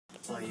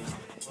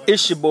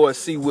It's your boy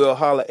C. Will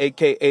Holler,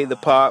 a.k.a. the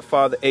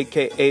Podfather,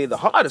 a.k.a. the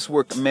hardest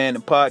working man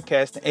in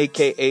podcasting,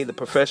 a.k.a. the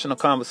professional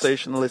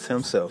conversationalist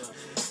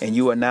himself. And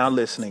you are now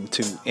listening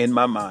to In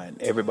My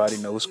Mind, Everybody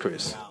Knows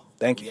Chris.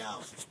 Thank you.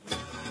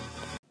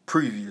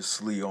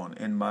 Previously on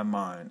In My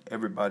Mind,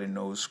 Everybody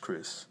Knows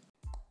Chris.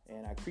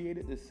 And I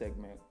created this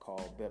segment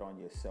called Bet on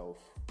Yourself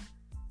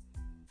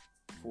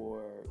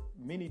for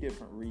many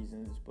different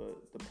reasons, but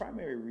the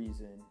primary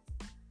reason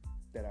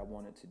that I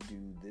wanted to do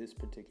this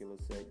particular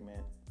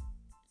segment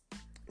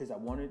is I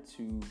wanted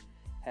to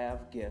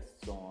have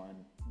guests on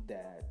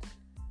that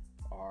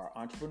are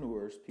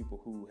entrepreneurs, people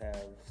who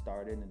have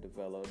started and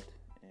developed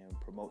and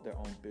promote their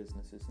own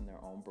businesses and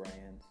their own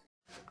brands.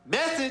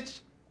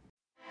 Message!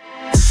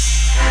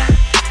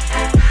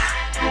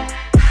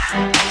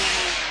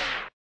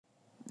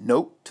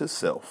 Note to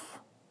self.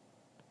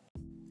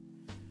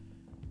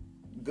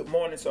 Good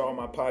morning to all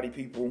my potty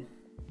people.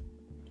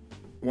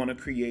 Want to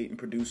create and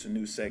produce a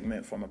new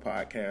segment for my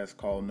podcast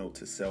called Note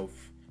to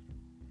Self.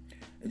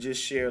 And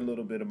just share a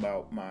little bit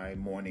about my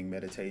morning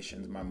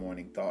meditations, my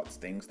morning thoughts,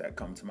 things that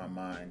come to my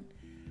mind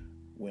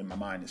when my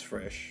mind is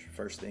fresh,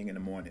 first thing in the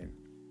morning.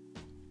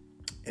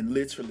 And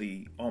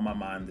literally on my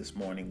mind this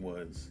morning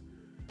was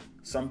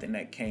something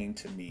that came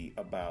to me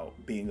about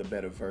being a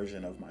better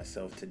version of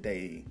myself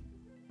today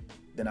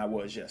than I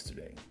was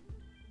yesterday.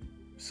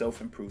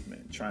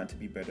 Self-improvement, trying to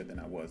be better than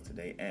I was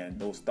today. And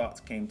those thoughts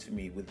came to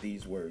me with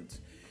these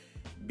words.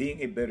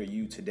 Being a better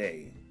you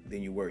today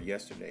than you were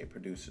yesterday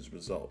produces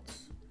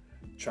results.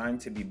 Trying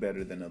to be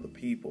better than other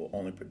people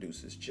only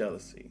produces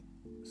jealousy.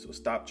 So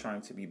stop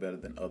trying to be better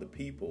than other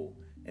people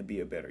and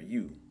be a better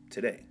you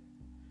today.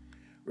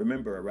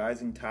 Remember, a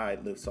rising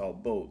tide lifts all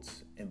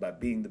boats, and by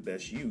being the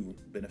best you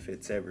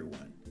benefits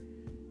everyone.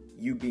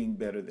 You being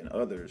better than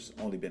others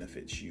only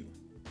benefits you.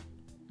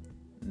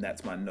 And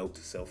that's my note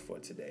to self for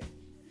today.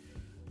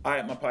 All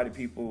right, my potty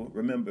people,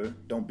 remember,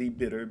 don't be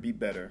bitter, be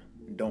better.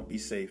 Don't be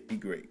safe, be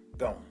great.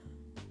 Go.